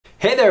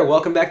Hey there,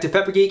 welcome back to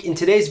Pepper Geek. In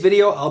today's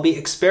video, I'll be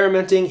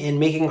experimenting in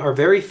making our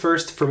very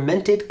first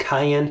fermented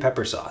cayenne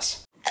pepper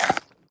sauce.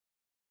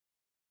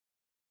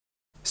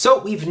 So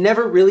we've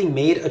never really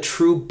made a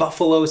true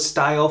buffalo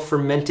style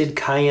fermented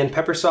cayenne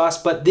pepper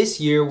sauce, but this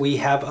year we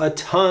have a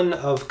ton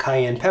of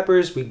cayenne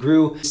peppers. We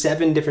grew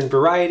 7 different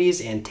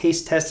varieties and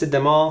taste tested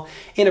them all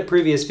in a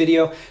previous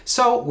video.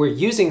 So we're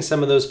using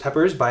some of those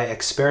peppers by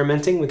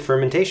experimenting with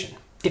fermentation.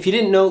 If you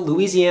didn't know,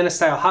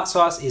 Louisiana-style hot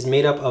sauce is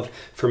made up of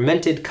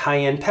fermented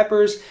cayenne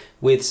peppers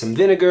with some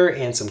vinegar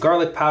and some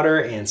garlic powder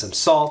and some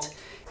salt.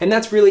 And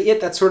that's really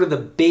it. That's sort of the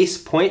base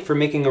point for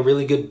making a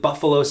really good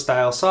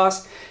buffalo-style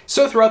sauce.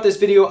 So throughout this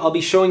video, I'll be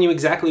showing you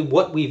exactly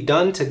what we've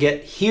done to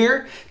get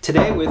here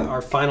today with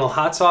our final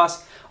hot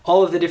sauce,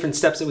 all of the different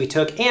steps that we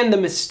took, and the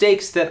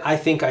mistakes that I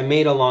think I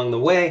made along the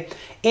way.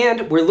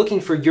 And we're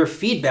looking for your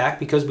feedback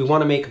because we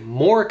want to make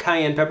more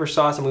cayenne pepper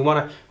sauce and we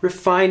want to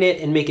refine it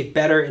and make it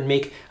better and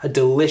make a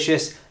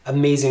delicious,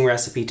 amazing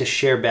recipe to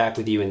share back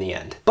with you in the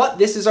end. But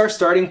this is our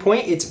starting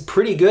point. It's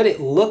pretty good.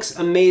 It looks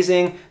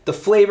amazing. The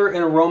flavor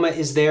and aroma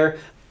is there.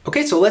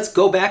 Okay, so let's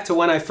go back to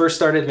when I first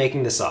started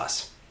making the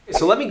sauce.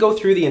 So let me go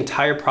through the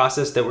entire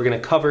process that we're going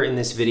to cover in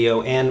this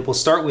video, and we'll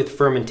start with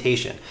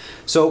fermentation.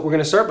 So we're going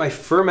to start by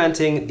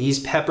fermenting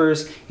these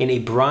peppers in a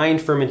brine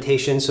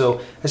fermentation.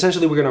 So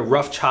essentially we're going to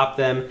rough chop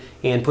them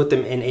and put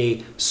them in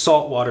a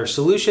saltwater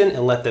solution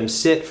and let them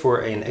sit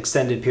for an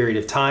extended period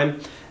of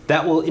time.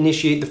 That will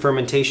initiate the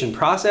fermentation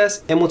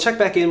process, and we'll check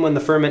back in when the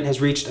ferment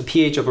has reached a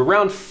pH of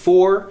around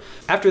 4.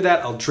 After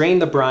that, I'll drain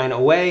the brine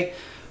away,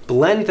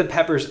 blend the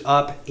peppers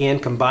up,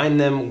 and combine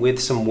them with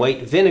some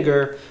white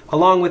vinegar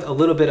along with a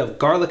little bit of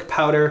garlic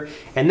powder.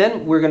 And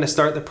then we're going to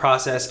start the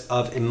process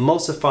of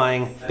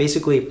emulsifying.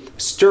 Basically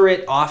stir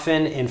it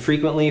often and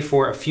frequently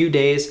for a few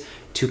days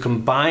to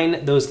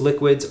combine those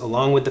liquids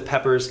along with the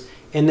peppers,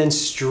 and then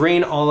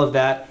strain all of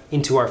that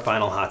into our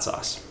final hot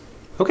sauce.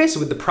 Okay,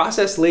 so with the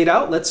process laid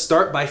out, let's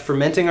start by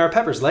fermenting our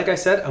peppers. Like I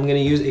said, I'm gonna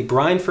use a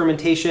brine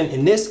fermentation,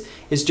 and this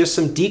is just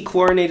some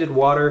dechlorinated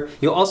water.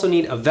 You'll also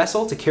need a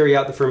vessel to carry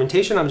out the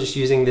fermentation. I'm just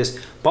using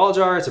this ball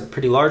jar. It's a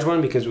pretty large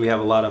one because we have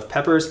a lot of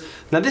peppers.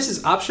 Now this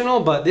is optional,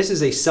 but this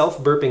is a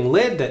self-burping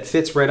lid that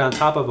fits right on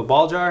top of a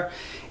ball jar.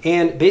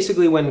 And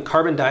basically when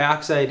carbon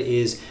dioxide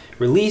is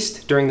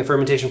released during the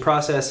fermentation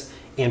process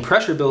and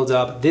pressure builds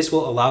up, this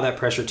will allow that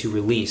pressure to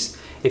release.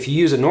 If you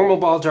use a normal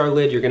ball jar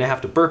lid, you're gonna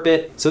have to burp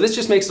it. So this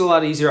just makes it a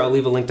lot easier. I'll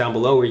leave a link down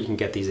below where you can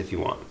get these if you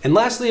want. And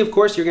lastly, of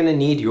course, you're gonna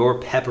need your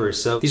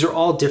peppers. So these are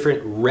all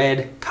different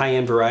red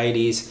cayenne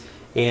varieties,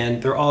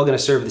 and they're all gonna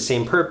serve the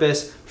same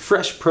purpose.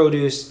 Fresh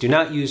produce, do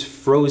not use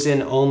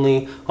frozen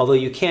only. Although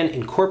you can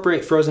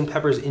incorporate frozen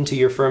peppers into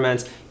your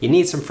ferments, you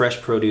need some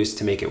fresh produce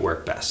to make it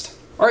work best.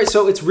 All right,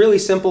 so it's really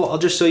simple. I'll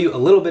just show you a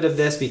little bit of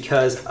this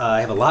because I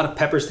have a lot of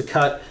peppers to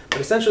cut,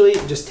 but essentially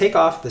just take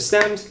off the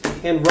stems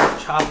and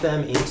rough chop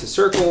them into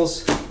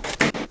circles.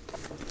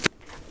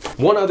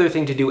 One other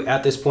thing to do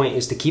at this point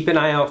is to keep an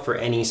eye out for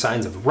any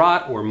signs of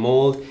rot or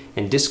mold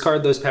and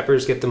discard those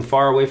peppers, get them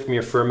far away from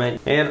your ferment,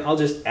 and I'll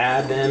just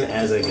add them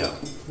as I go,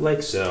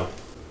 like so.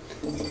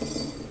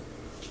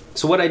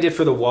 So what I did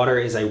for the water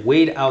is I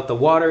weighed out the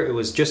water. It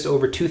was just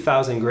over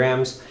 2,000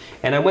 grams.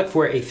 And I went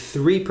for a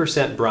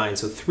 3% brine,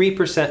 so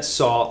 3%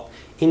 salt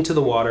into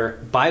the water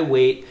by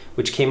weight,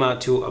 which came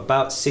out to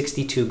about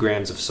 62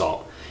 grams of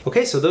salt.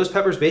 Okay, so those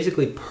peppers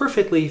basically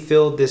perfectly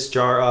filled this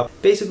jar up.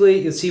 Basically,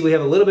 you'll see we have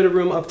a little bit of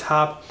room up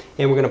top,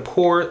 and we're gonna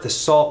pour the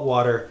salt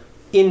water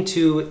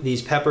into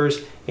these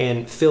peppers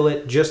and fill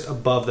it just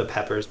above the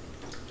peppers.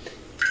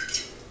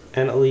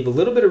 And I'll leave a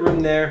little bit of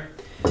room there.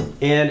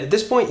 And at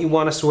this point, you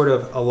wanna sort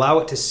of allow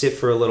it to sit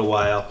for a little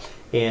while,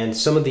 and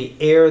some of the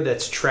air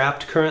that's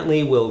trapped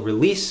currently will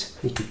release.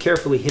 You can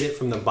carefully hit it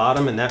from the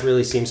bottom, and that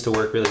really seems to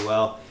work really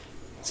well.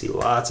 See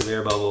lots of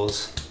air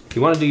bubbles.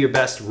 You want to do your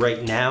best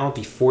right now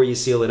before you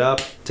seal it up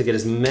to get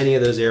as many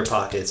of those air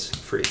pockets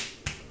free.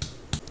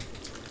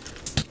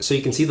 So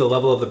you can see the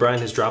level of the brine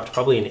has dropped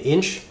probably an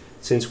inch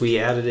since we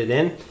added it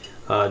in,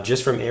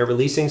 just from air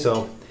releasing,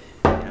 so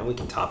now we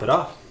can top it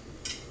off.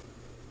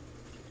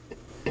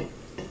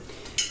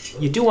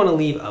 You do want to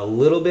leave a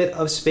little bit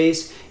of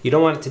space. You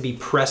don't want it to be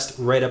pressed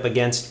right up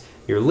against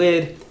your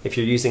lid. If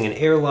you're using an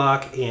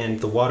airlock and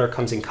the water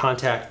comes in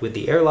contact with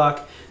the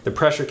airlock, the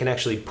pressure can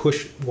actually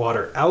push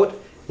water out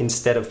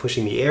instead of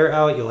pushing the air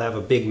out. You'll have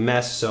a big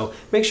mess, so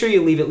make sure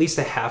you leave at least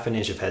a ½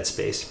 inch of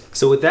headspace.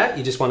 So with that,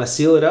 you just want to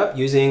seal it up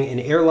using an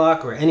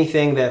airlock or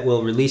anything that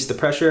will release the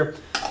pressure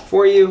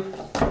for you.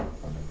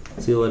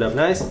 Seal it up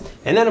nice.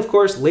 And then of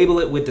course, label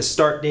it with the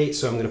start date.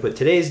 So I'm going to put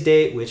today's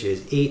date, which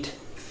is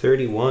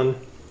 8/31.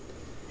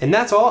 And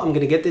that's all. I'm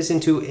gonna get this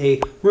into a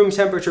room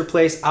temperature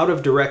place out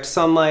of direct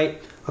sunlight.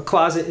 A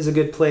closet is a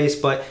good place,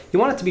 but you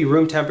want it to be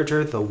room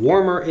temperature. The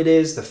warmer it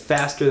is, the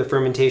faster the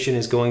fermentation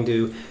is going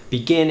to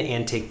begin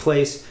and take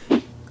place.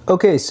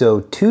 Okay, so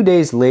 2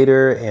 days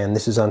later, and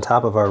this is on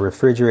top of our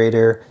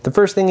refrigerator. The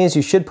first thing is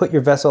you should put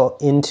your vessel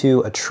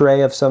into a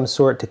tray of some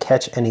sort to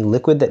catch any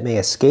liquid that may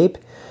escape.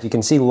 You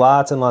can see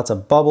lots and lots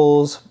of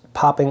bubbles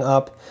popping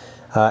up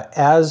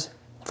as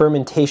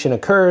fermentation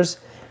occurs.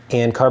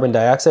 and carbon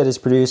dioxide is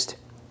produced.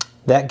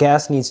 That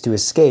gas needs to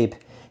escape.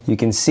 You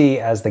can see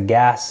as the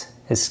gas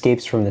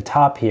escapes from the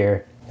top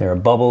here, there are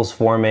bubbles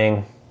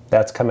forming.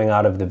 That's coming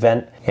out of the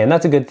vent, and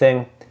that's a good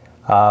thing.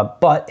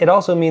 But it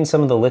also means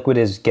some of the liquid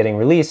is getting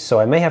released, so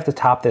I may have to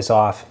top this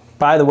off.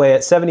 By the way,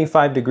 at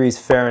 75 degrees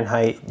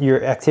Fahrenheit,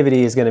 your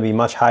activity is going to be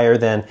much higher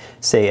than,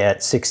 say,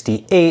 at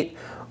 68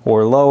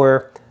 or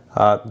lower.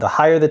 The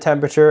higher the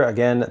temperature,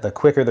 again, the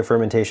quicker the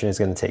fermentation is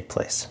going to take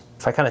place.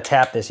 If I kind of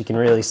tap this, you can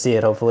really see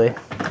it, hopefully.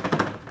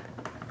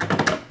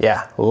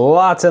 Yeah,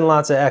 lots and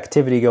lots of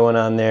activity going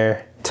on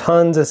there.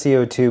 Tons of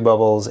CO2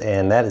 bubbles,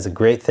 and that is a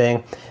great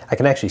thing. I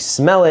can actually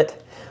smell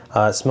it.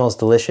 It smells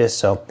delicious,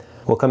 so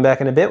we'll come back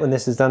in a bit when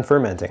this is done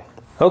fermenting.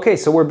 Okay,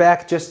 so we're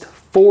back just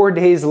 4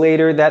 days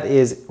later. That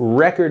is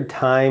record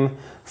time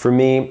for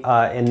me,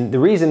 and the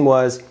reason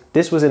was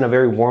this was in a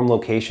very warm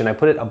location. I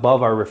put it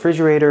above our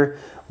refrigerator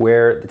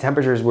where the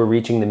temperatures were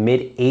reaching the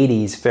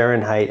mid-80s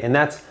Fahrenheit, and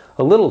that's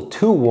a little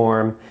too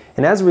warm,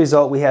 and as a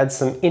result we had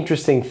some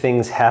interesting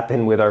things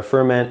happen with our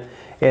ferment,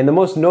 and the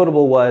most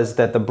notable was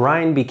that the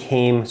brine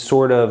became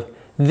sort of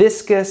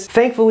viscous.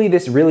 Thankfully,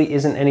 this really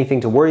isn't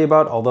anything to worry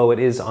about, although it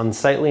is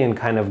unsightly and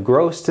kind of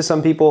gross to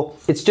some people.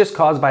 It's just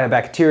caused by a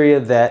bacteria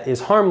that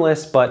is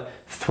harmless but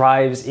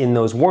thrives in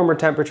those warmer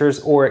temperatures,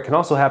 or it can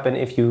also happen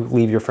if you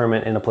leave your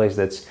ferment in a place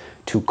that's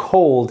too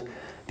cold.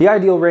 The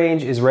ideal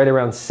range is right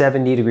around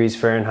 70 degrees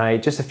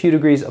Fahrenheit. Just a few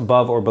degrees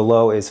above or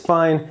below is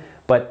fine,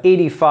 but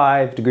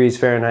 85 degrees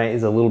Fahrenheit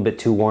is a little bit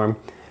too warm.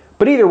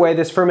 But either way,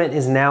 this ferment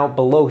is now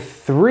below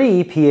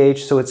 3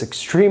 pH, so it's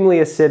extremely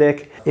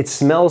acidic. It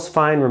smells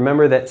fine.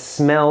 Remember that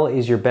smell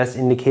is your best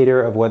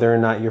indicator of whether or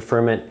not your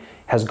ferment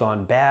has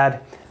gone bad.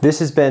 This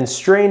has been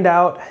strained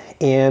out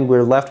and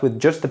we're left with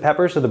just the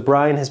pepper, so the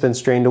brine has been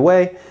strained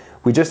away.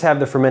 We just have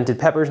the fermented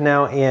peppers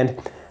now,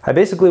 and I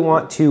basically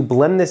want to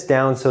blend this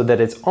down so that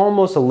it's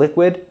almost a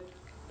liquid.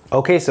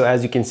 Okay, so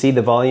as you can see,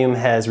 the volume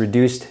has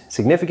reduced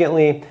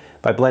significantly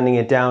by blending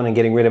it down and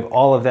getting rid of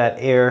all of that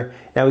air.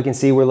 Now we can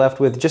see we're left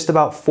with just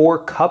about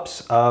 4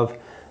 cups of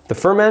the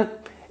ferment.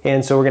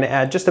 And so we're gonna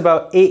add just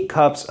about 8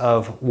 cups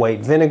of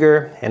white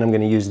vinegar, and I'm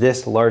gonna use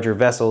this larger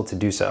vessel to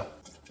do so.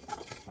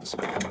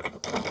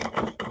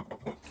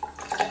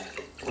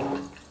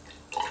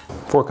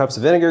 4 cups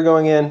of vinegar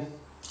going in.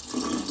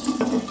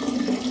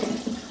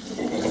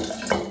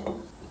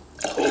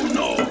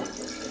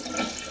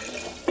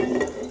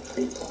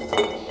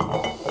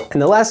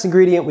 And the last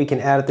ingredient we can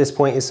add at this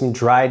point is some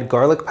dried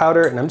garlic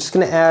powder, and I'm just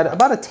gonna add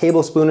about 1.5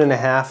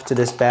 tablespoons to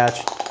this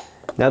batch.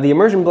 Now the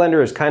immersion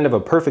blender is kind of a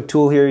perfect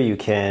tool here. You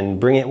can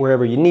bring it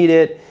wherever you need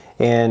it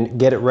and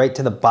get it right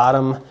to the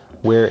bottom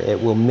where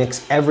it will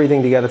mix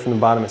everything together from the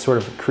bottom. It sort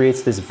of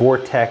creates this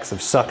vortex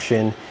of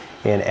suction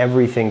and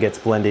everything gets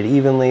blended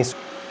evenly.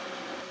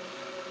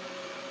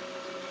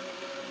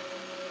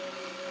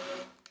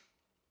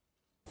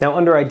 Now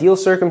under ideal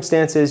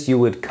circumstances, you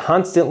would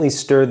constantly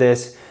stir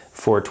this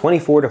for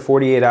 24 to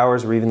 48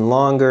 hours or even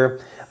longer.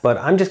 But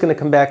I'm just gonna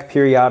come back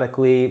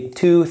periodically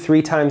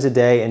 2-3 times a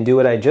day and do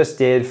what I just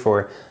did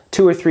for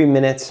 2 or 3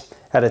 minutes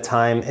at a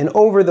time. And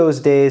over those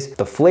days,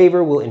 the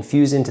flavor will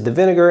infuse into the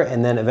vinegar,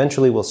 and then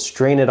eventually we'll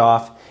strain it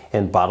off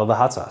and bottle the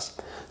hot sauce.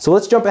 So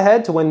let's jump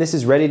ahead to when this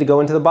is ready to go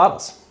into the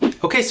bottles.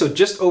 Okay, so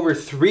just over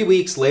 3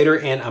 weeks later,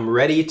 and I'm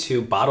ready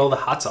to bottle the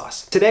hot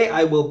sauce. Today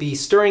I will be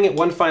stirring it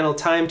one final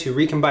time to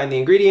recombine the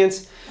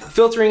ingredients,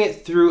 filtering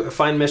it through a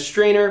fine mesh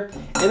strainer,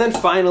 and then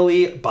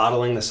finally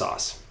bottling the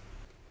sauce.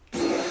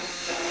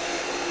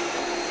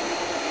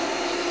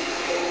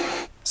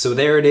 So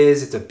there it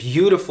is. It's a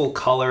beautiful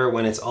color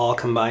when it's all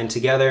combined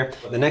together.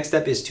 The next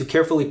step is to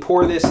carefully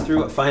pour this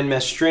through a fine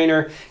mesh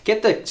strainer.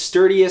 Get the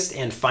sturdiest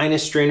and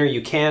finest strainer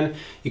you can.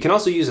 You can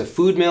also use a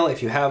food mill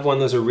if you have one.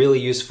 Those are really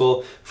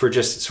useful for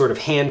just sort of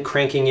hand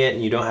cranking it,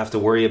 and you don't have to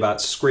worry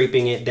about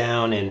scraping it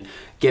down and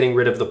getting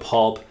rid of the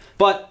pulp.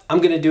 But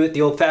I'm gonna do it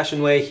the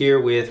old-fashioned way here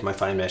with my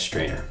fine mesh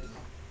strainer.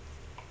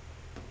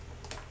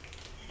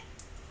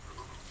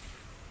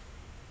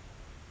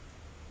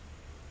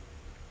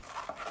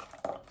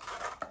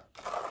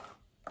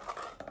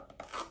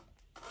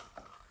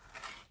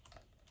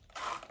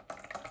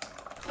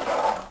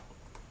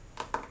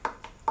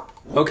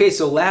 Okay,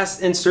 so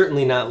last and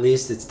certainly not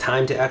least, it's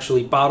time to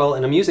actually bottle,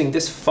 and I'm using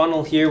this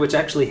funnel here, which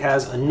actually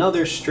has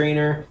another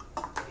strainer.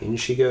 In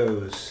she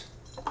goes.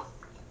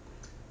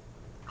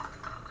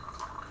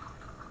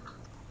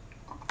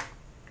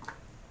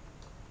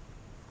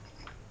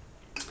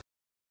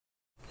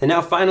 And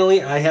now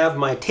finally, I have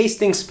my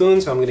tasting spoon,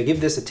 so I'm gonna give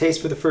this a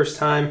taste for the first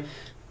time.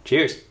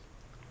 Cheers.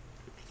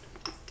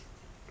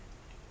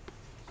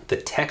 The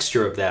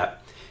texture of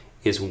that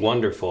is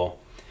wonderful.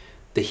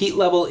 The heat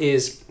level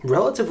is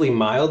relatively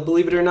mild,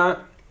 believe it or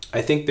not.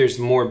 I think there's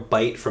more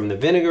bite from the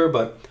vinegar,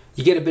 but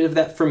you get a bit of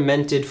that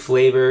fermented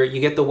flavor.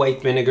 You get the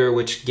white vinegar,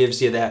 which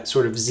gives you that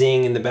sort of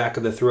zing in the back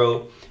of the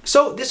throat.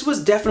 So this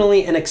was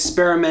definitely an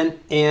experiment,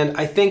 and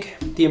I think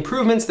the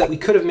improvements that we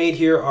could have made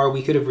here are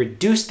we could have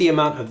reduced the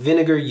amount of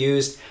vinegar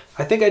used.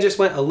 I think I just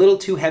went a little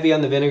too heavy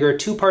on the vinegar,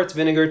 2 parts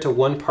vinegar to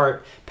 1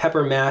 part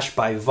pepper mash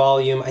by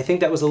volume. I think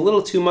that was a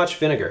little too much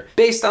vinegar.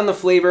 Based on the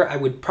flavor, I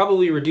would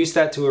probably reduce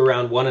that to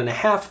around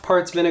 1.5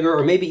 parts vinegar,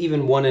 or maybe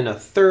even 1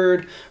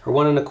 1/3 or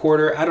 1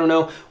 1/4. I don't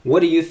know.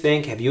 What do you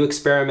think? Have you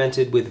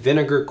experimented with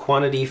vinegar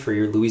quantity for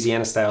your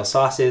Louisiana-style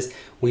sauces?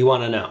 We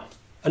want to know.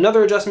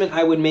 Another adjustment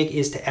I would make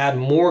is to add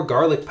more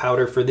garlic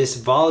powder for this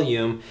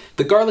volume.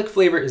 The garlic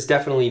flavor is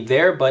definitely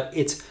there, but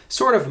it's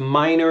sort of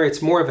minor.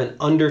 It's more of an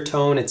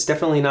undertone. It's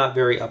definitely not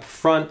very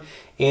upfront,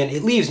 and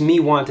it leaves me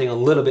wanting a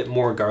little bit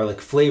more garlic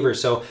flavor.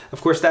 So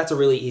of course that's a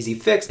really easy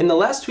fix. And the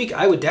last tweak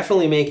I would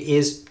definitely make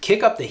is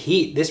kick up the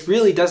heat. This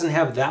really doesn't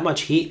have that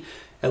much heat.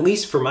 At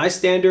least for my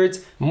standards.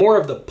 More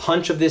of the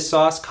punch of this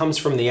sauce comes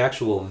from the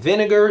actual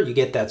vinegar. You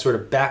get that sort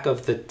of back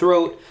of the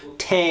throat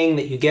tang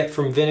that you get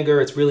from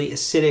vinegar. It's really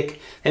acidic.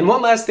 And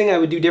one last thing I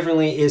would do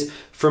differently is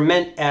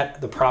ferment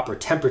at the proper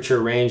temperature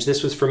range.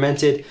 This was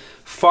fermented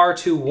far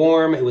too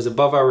warm. It was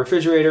above our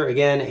refrigerator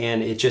again,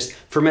 and it just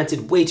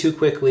fermented way too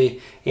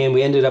quickly, and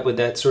we ended up with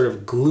that sort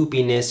of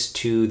gloopiness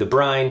to the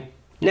brine.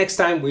 Next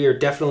time, we are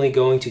definitely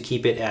going to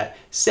keep it at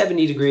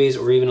 70 degrees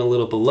or even a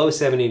little below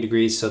 70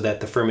 degrees so that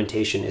the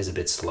fermentation is a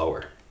bit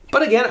slower.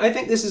 But again, I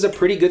think this is a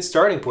pretty good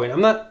starting point. I'm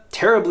not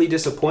terribly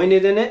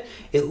disappointed in it.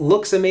 It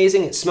looks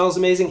amazing, it smells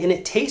amazing, and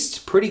it tastes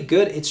pretty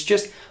good. It's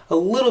just a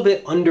little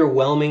bit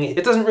underwhelming.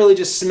 It doesn't really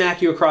just smack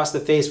you across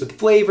the face with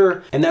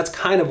flavor, and that's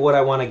kind of what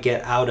I want to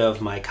get out of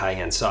my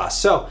cayenne sauce.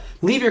 So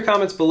leave your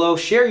comments below,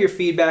 share your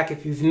feedback.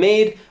 If you've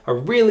made a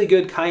really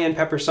good cayenne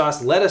pepper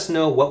sauce, let us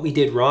know what we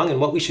did wrong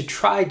and what we should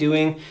try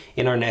doing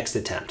in our next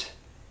attempt.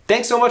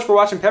 Thanks so much for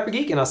watching Pepper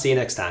Geek, and I'll see you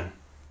next time.